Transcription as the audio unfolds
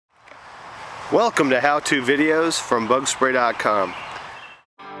Welcome to how-to videos from Bugspray.com.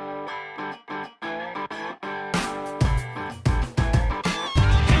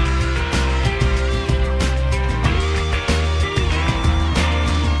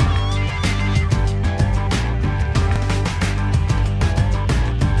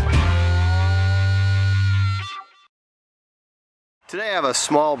 Today I have a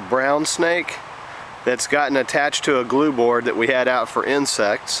small brown snake that's gotten attached to a glue board that we had out for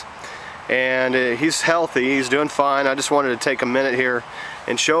insects. And he's healthy, he's doing fine. I just wanted to take a minute here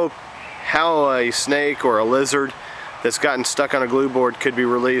and show how a snake or a lizard that's gotten stuck on a glue board could be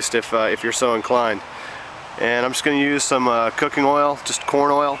released if you're so inclined. And I'm just going to use some cooking oil, just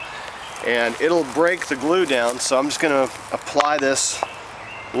corn oil, and it'll break the glue down. So I'm just going to apply this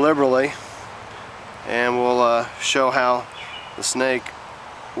liberally, and we'll show how the snake,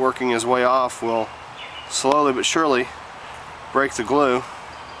 working his way off, will slowly but surely break the glue.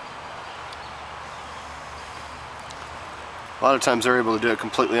 A lot of times they're able to do it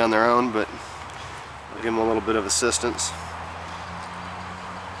completely on their own, but I'll give them a little bit of assistance.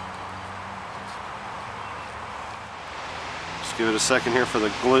 Just give it a second here for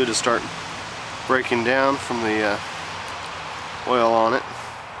the glue to start breaking down from the oil on it.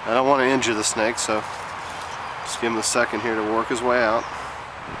 I don't want to injure the snake, so just give him a second here to work his way out.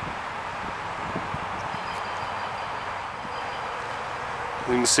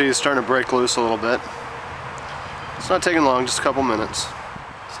 You can see he's starting to break loose a little bit. It's not taking long, just a couple minutes.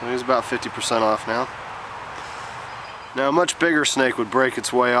 So he's about 50% off now. Now a much bigger snake would break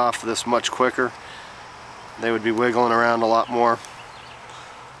its way off this much quicker. They would be wiggling around a lot more.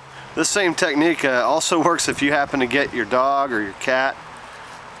 This same technique also works if you happen to get your dog or your cat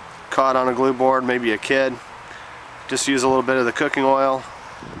caught on a glue board, maybe a kid. Just use a little bit of the cooking oil.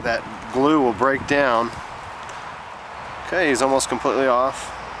 That glue will break down. Okay, he's almost completely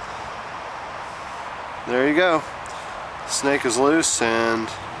off. There you go. Snake is loose and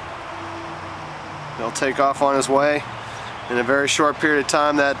he'll take off on his way. In a very short period of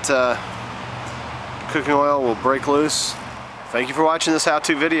time, that cooking oil will break loose. Thank you for watching this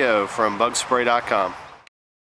how-to video from Bugspray.com.